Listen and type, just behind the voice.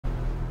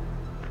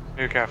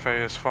New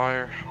cafe is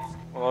fire.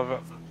 Love it.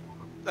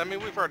 I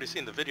mean, we've already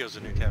seen the videos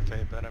of New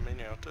Cafe, but I mean,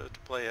 you know, to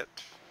play it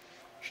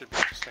should be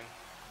interesting.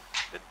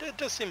 It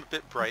does seem a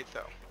bit bright,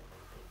 though.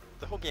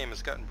 The whole game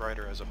has gotten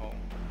brighter as a whole.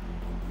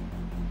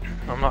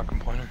 I'm not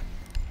complaining.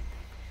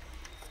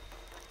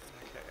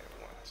 Okay,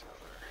 what's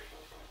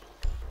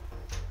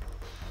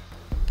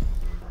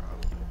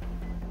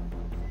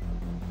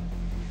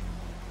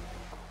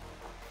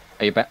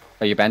other?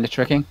 Are you bandit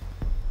tricking?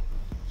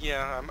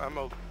 Yeah,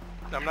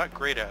 I'm not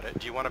great at it.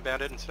 Do you want to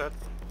bandit instead?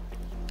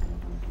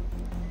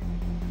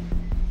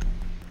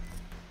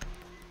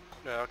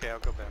 No, okay, I'll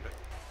go bandit.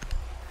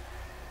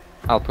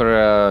 I'll put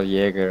a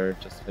Jaeger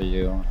just for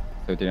you,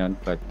 so you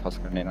didn't like toss a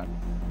grenade on.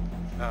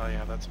 Oh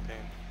yeah, that's a pain.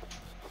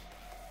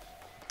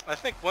 I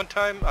think one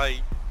time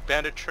I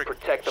bandit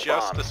tricked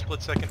just a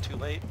split second too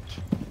late.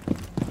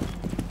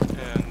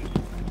 And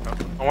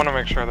I want to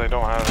make sure they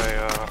don't have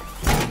a.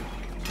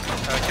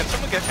 can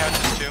someone get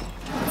hatches too?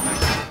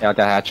 Yeah, I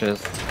got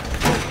hatches.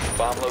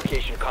 Bomb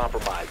location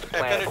compromised. I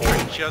Plan bandit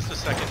tricked just a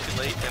second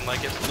too late, and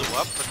like it blew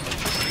up, but the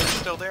stream's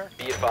still there.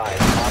 Be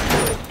advised, Op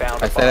 4 has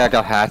found I a said I bomb.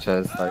 got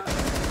hatches, like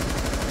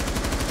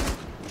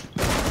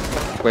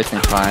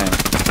wasting time.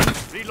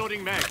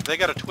 Reloading mag. They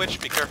got a twitch.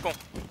 Be careful.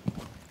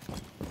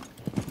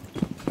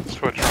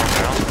 Switch on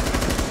now.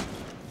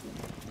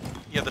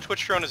 Yeah, the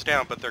twitch drone is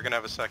down, but they're gonna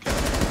have a second.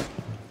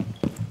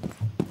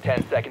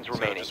 10 seconds So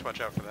remaining. just watch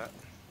out for that.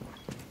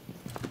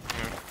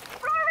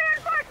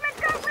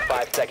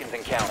 5 seconds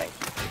and counting.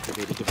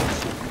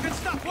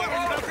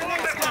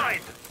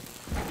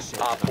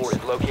 Op 4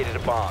 has located a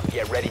bomb.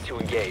 Get ready to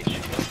engage.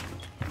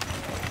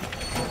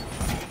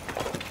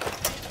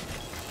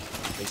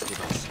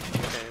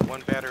 Okay,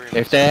 one battery.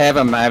 If they have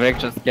a Maverick,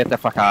 just get the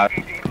fuck out.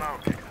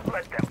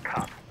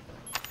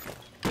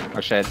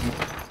 Oh shit.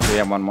 We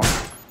have one more.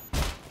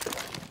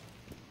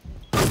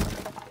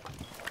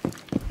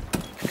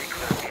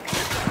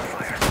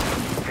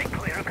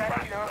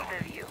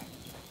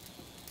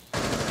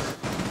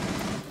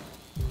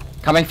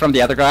 Coming from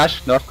the other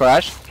garage, north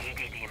garage.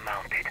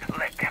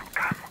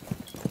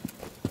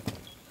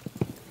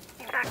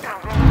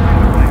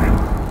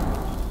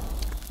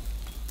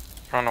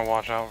 Trying to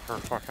watch out for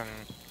fucking.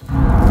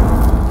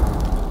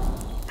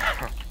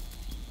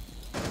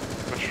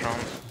 Switch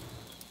drones.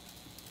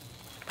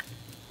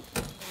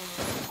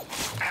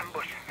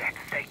 Ambush set,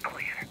 stay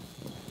clear.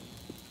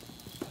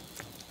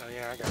 Oh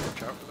yeah, I gotta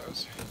watch out for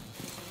those.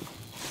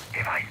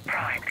 Device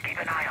primed, keep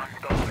an eye on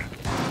door.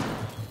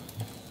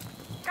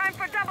 Time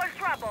for double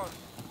trouble.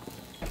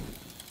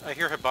 I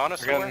hear Hibana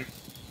somewhere.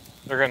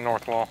 They're getting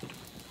north wall.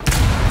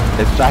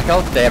 It's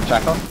Jackal. They have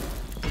Jackal.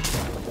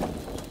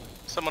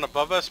 Someone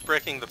above us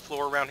breaking the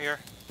floor around here.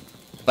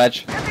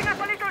 Ledge. Setting up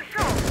a little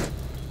show.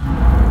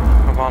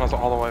 Havana's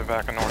all the way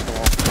back in north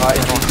wall. It's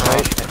North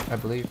right, garage. I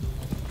believe.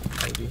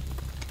 Maybe.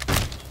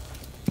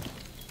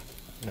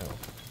 No.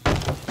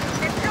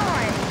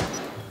 Deploy.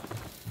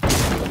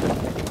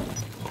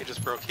 He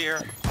just broke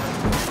here.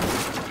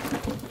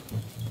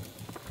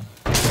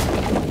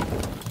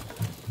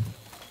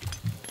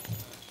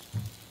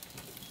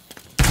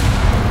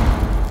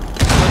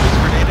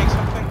 Grenading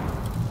something?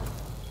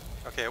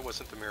 Okay, it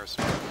wasn't the mirror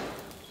sword.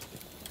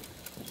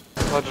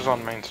 Ledge is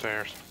on main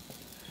stairs.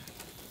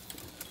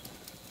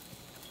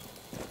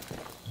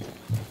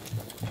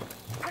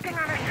 Putting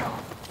on a show.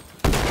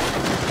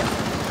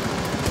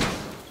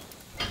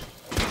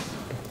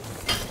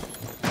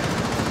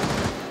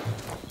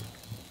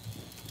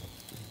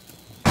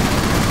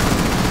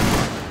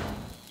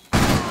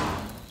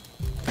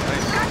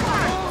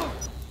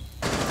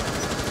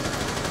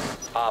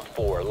 Op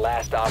 4,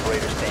 last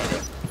operator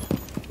standing.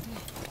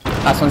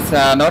 Last one's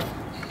north.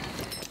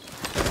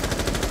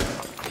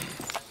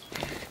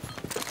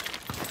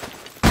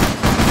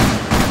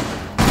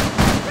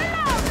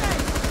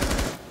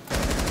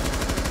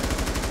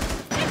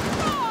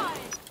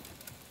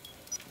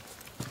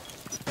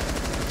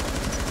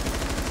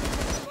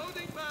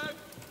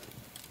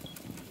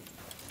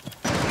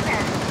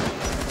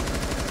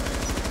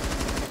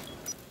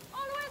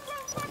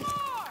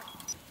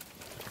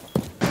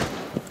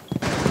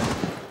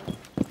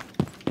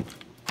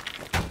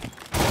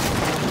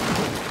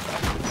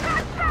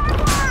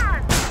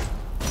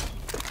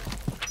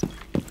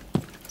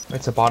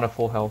 It's a bot of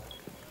full health.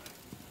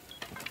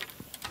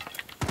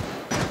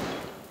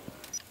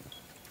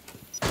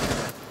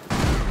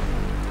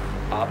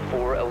 Op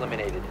 4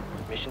 eliminated.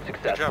 Mission Good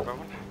successful. job,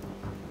 Owen.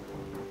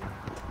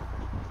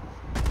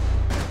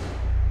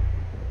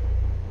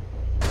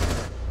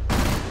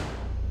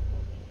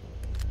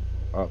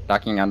 Oh,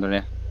 ducking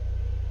underneath.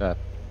 Good.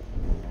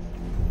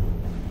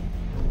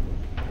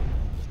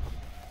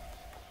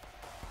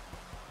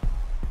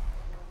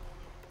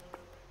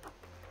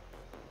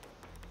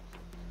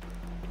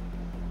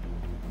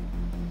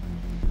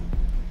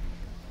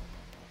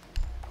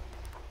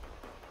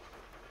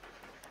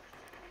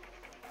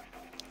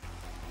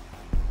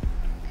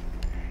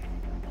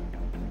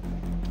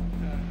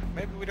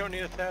 Maybe we don't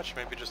need a thatch,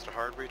 maybe just a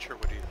hard reacher.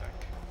 What do you think?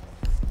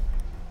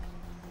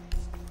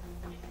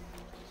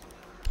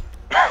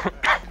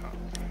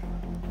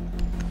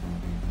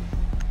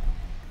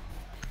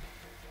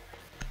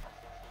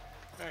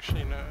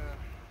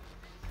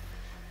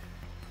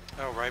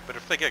 right, but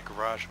if they get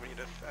garage meat,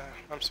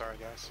 I'm sorry,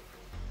 guys.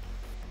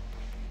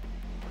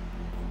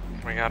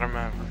 We got a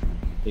Maverick.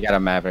 You got a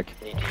Maverick.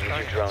 Need to use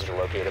your drone to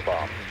locate a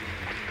bomb.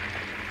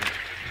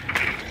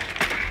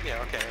 Yeah,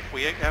 okay. If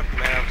we have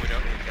Mav, we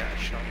don't need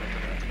cash. I'll remember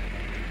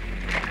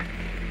that.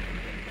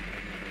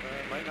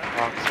 Might not.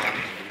 Wrong side.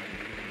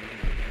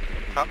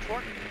 Top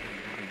floor?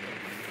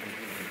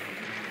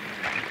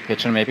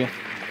 Kitchen, maybe?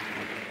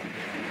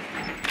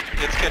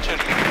 It's kitchen.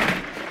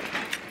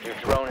 Your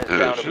drone has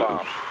found a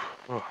bomb.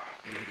 Oh.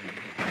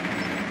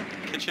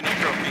 Kitchen and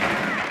trophy.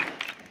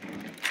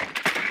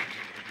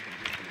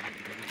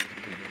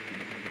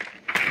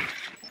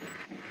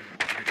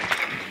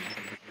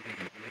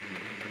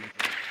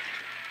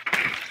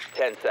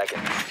 10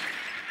 seconds.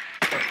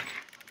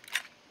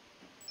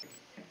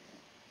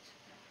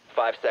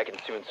 5 seconds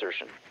to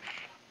insertion.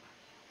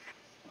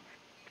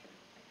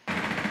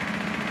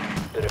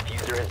 The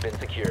diffuser has been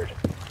secured.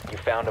 You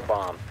found a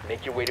bomb.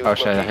 Make your way to Oh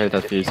its shit, I heard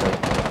location that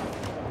and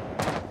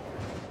diffuser.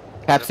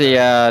 Capsy,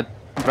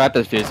 grab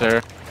the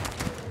diffuser.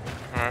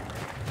 Alright.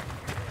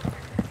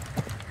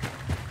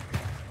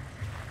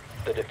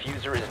 The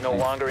diffuser is no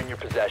longer in your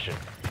possession.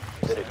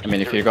 The diffuser I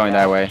mean, if you're is going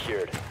now that way.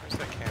 secured. Where's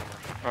that camera?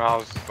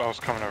 Well, I was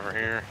coming over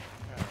here.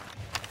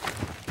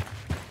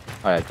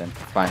 Alright then,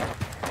 fine.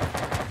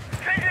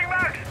 Changing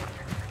mags!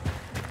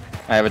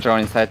 I have a drone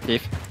inside,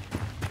 Thief.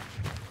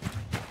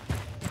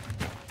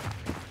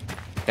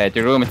 Okay,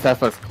 the room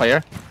itself looks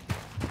clear.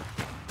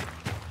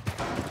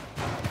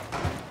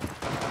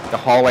 The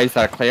hallways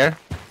are clear,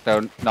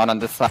 so not on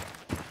this side.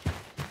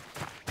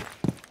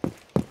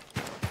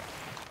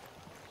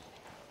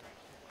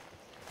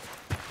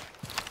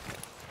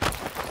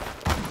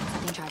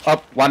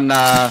 Up, one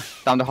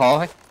down the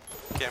hallway.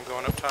 Okay, I'm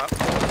going up top.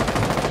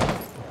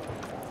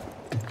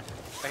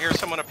 I hear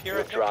someone up here, You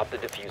I have think. dropped the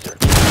diffuser.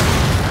 The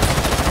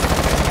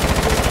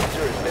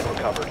diffuser has been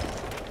recovered.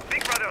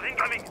 Big brother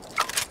incoming!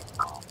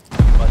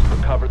 You must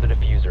recover the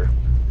diffuser.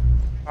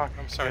 Fuck,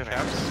 I'm sorry, kidding.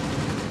 Caps.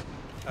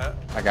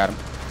 I got him.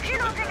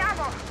 Reloading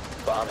ammo!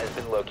 Bomb has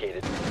been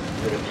located.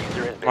 The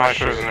diffuser has been My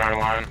shit secured. is in our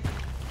line.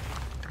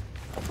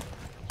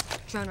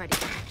 Drone ready.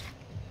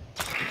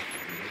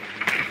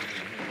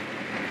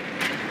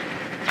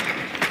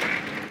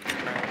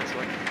 It's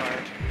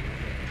electrified.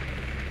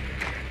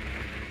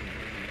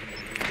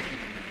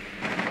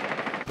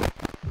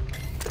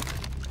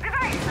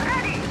 Device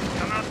ready!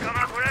 Come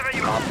out, wherever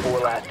you Op are! 4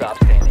 last stop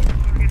standing.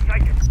 Get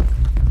sighted.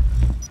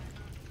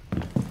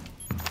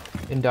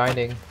 In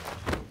dining.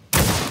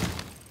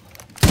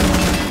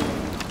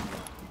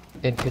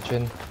 In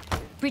kitchen.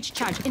 Breach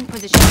charge in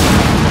position.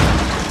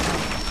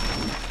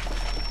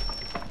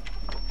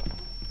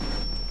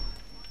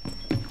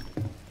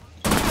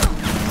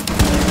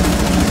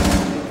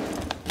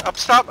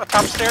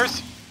 Top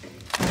stairs.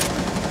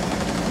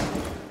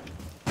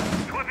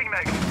 Swapping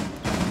mag.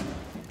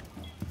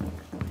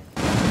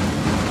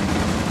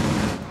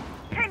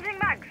 Changing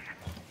mags.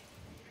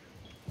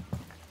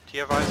 Do you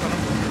have eyes on him?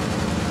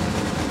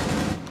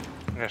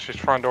 Yeah, she's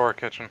front door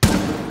kitchen.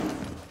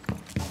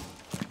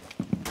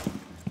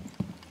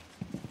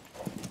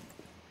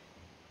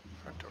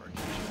 Front door.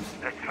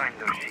 Let's find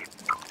those sheep.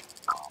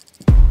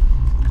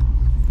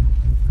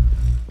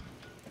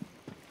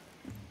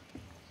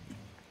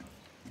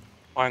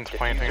 Line's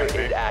planting a Diffuser is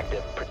big.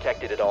 active,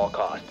 protected at all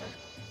costs.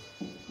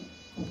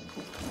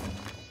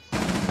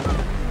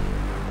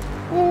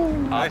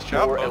 Nice Op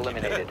job, 4 Buck, you did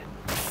eliminated. it.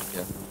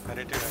 Yeah. I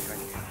didn't do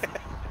anything.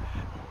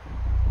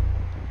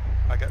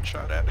 I got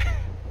shot at.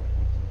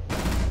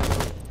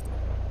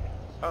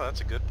 Oh,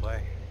 that's a good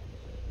play.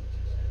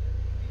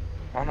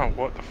 I don't know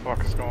what the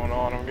fuck is going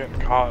on. I'm getting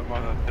caught by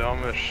the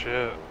dumbest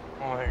shit.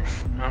 Like,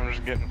 I'm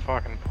just getting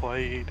fucking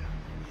played.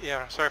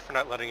 Yeah, sorry for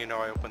not letting you know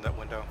I opened that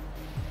window.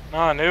 No,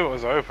 I knew it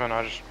was open.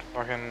 I just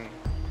fucking,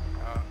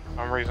 for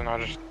some reason,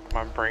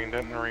 my brain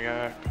didn't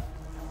react.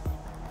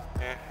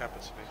 Yeah,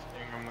 happens to me.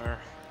 Seeing them there.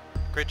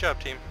 Great job,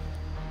 team.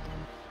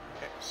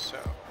 Okay, so.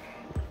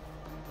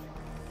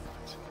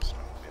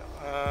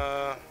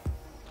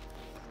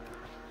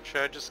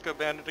 Should I just go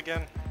bandit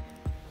again?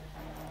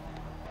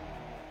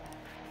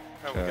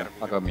 Oh, we Sure, gotta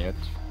I'll go mute.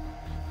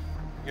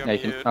 Go Yeah, you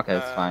can, mute. okay,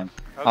 it's fine.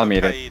 I'll I'll go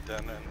mute it. Kaid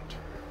then, and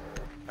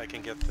I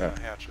can get the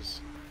Sure.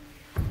 hatches.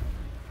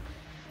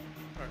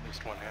 Or at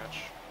least one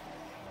hatch.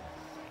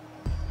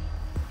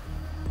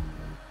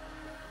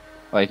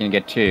 Well, you can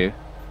get two.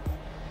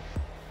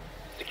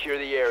 Secure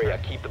the area.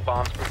 Keep the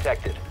bombs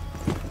protected.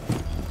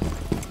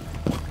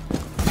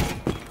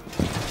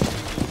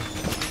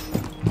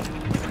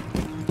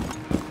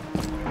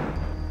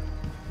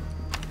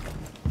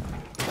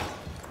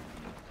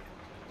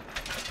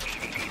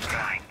 EDD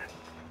prime.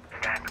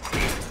 Stand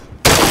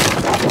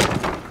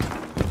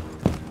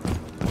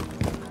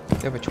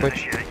You have a twitch.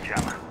 Sharing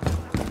jammer.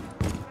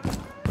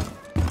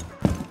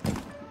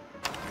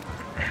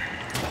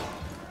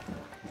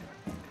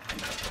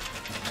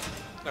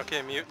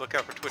 Okay, mute. Look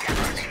out for Twitch.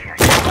 Device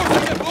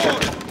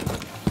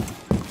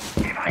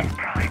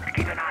primed.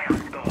 Keep an eye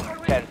on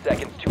door. 10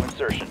 seconds to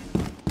insertion.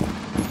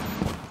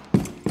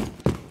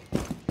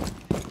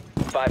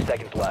 5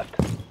 seconds left.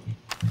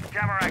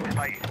 Jammer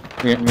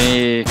activated.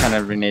 Me kind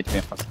of renate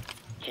me.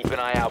 Keep an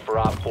eye out for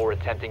Op 4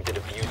 attempting to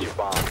defuse your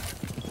bomb.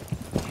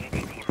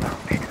 TDM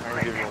mounted. I'm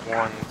gonna give you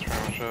one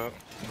trash shot.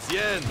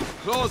 Bien,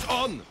 close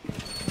on.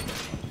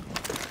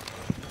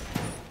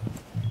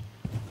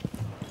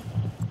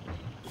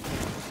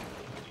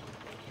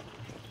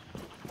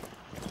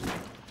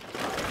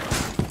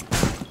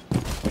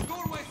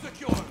 Doorway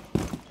secure.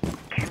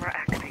 Camera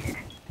activated.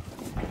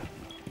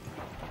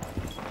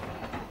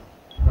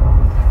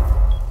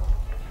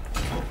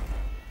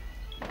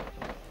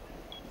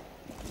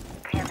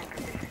 Cam in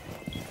position.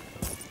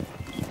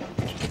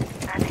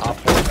 Op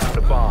 4 found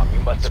a bomb. You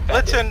must defend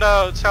Blitz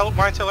it. and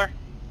wine cellar.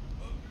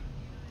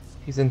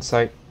 He's in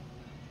sight.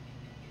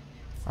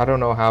 I don't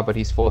know how, but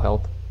he's full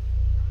health.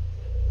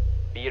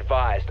 Be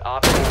advised,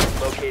 Op 4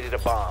 has located a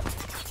bomb.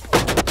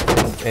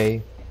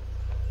 A.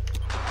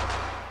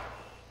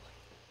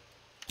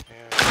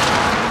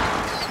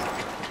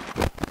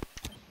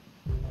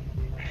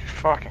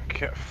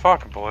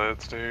 Fuck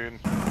Blitz, dude.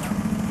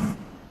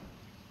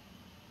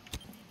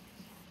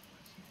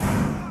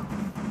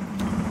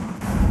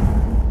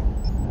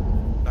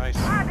 Nice.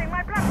 Adding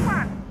my plus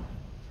one.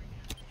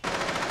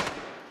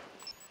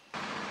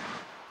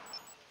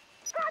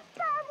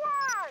 Touchdown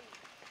one.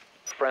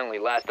 Friendly,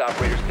 last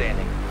operator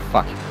standing.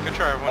 Fuck. Good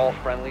try, All everyone.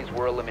 friendlies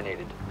were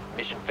eliminated.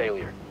 Mission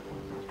failure.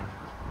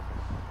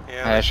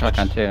 Yeah, I had they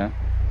shotgun switched, too.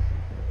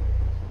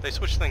 they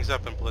switched things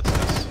up in Blitz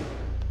this.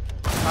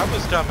 I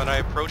was dumb and I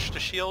approached a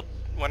shield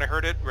when I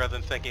heard it rather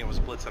than thinking it was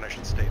Blitz and I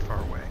should stay far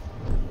away.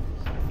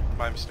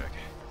 My mistake.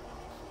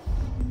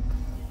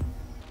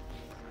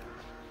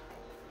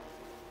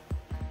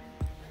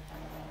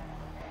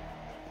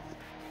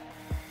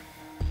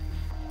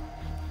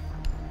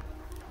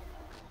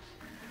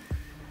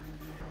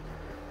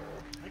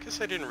 I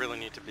guess I didn't really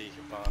need to be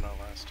Hibana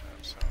last time,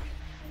 so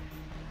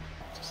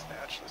just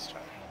Thatch this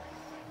time.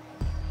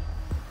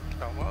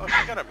 Oh well, if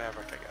I got a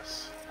Maverick, I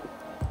guess.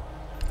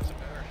 Doesn't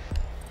matter.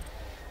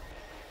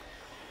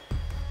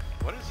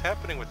 What is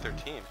happening with their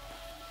team?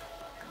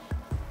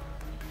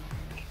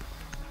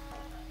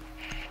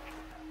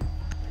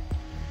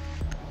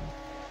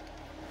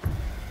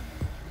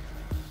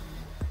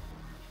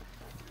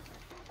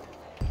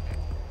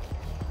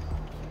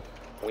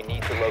 We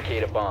need to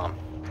locate a bomb.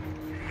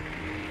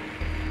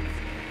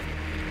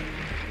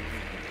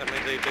 I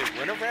mean, they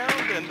win a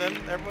round and then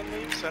everyone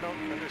leaves? I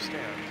don't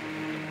understand.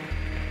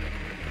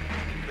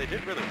 They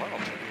did really well,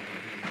 too.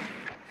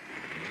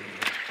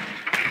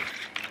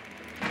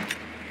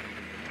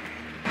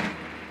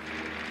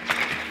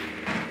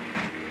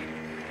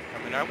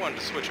 I mean, I wanted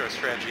to switch our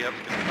strategy up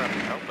because it probably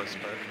would help us,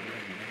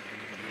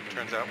 but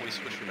turns out we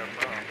switched it up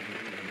wrong.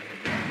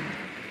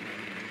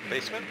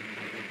 Basement?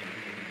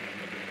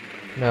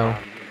 No.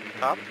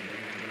 Top?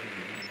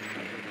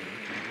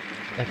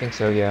 I think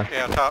so, yeah.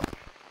 Yeah, top.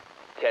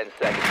 10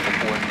 seconds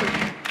before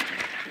insertion.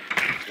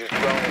 Your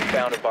drone has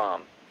found a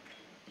bomb.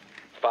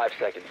 5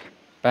 seconds.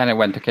 Then I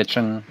went to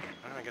kitchen.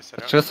 I guess I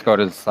Let's don't just go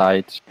to the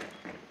site.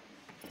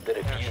 The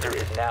diffuser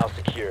is now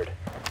secured.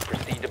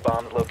 Proceed to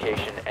bomb's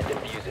location and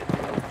defuse it.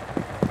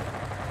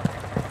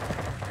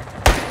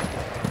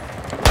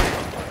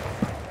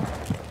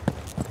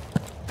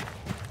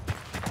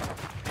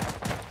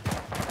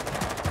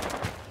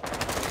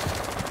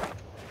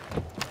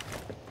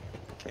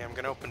 Okay, I'm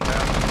gonna open down in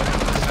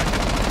a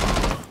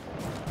second.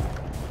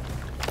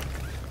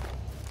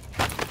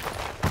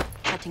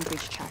 Cutting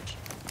bridge charge.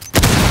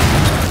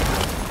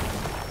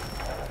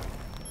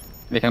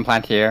 We can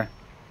plant here.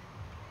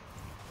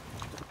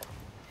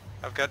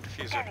 I've got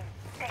diffuser.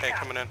 Okay,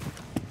 coming in. 1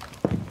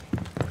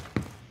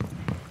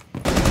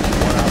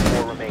 Op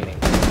 4 remaining.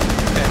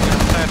 Okay, I'm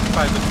gonna plant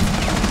by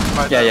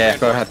the Yeah,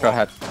 go ahead, go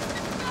ahead.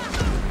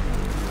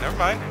 Never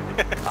mind.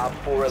 Op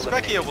 4 eliminated.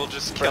 Specchia will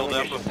just kill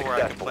them Friendly mission before I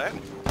can successful.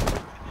 plant.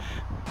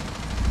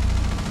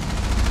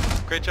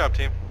 Great job,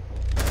 team.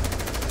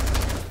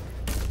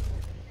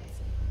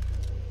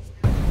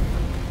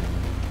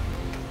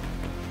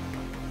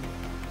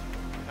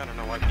 I don't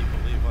know why people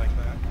leave like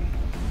that.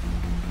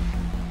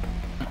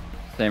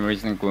 Same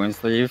reason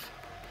goons leave.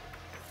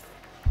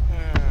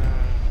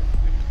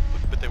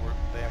 But they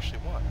actually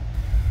won.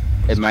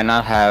 It might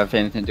not have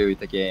anything to do with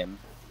the game.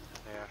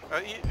 Yeah.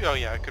 Oh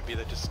yeah, it could be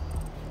that just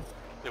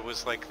it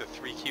was like the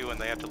 3Q and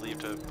they had to leave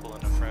to pull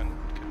in a friend.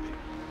 Could be.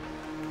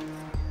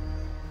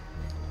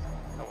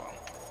 Oh well.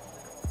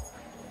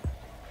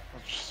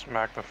 Let's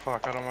smack the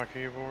fuck out of my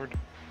keyboard.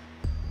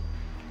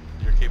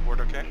 Your keyboard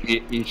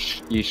okay?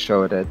 You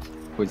showed it.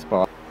 Who's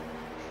boss?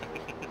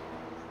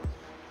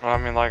 I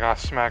mean, like, I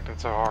smacked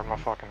it so hard my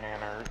fucking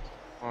hand hurts.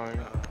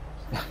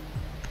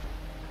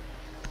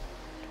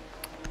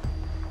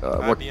 Like,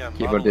 What IBM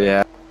keyboard do you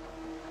have?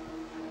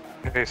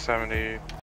 A70.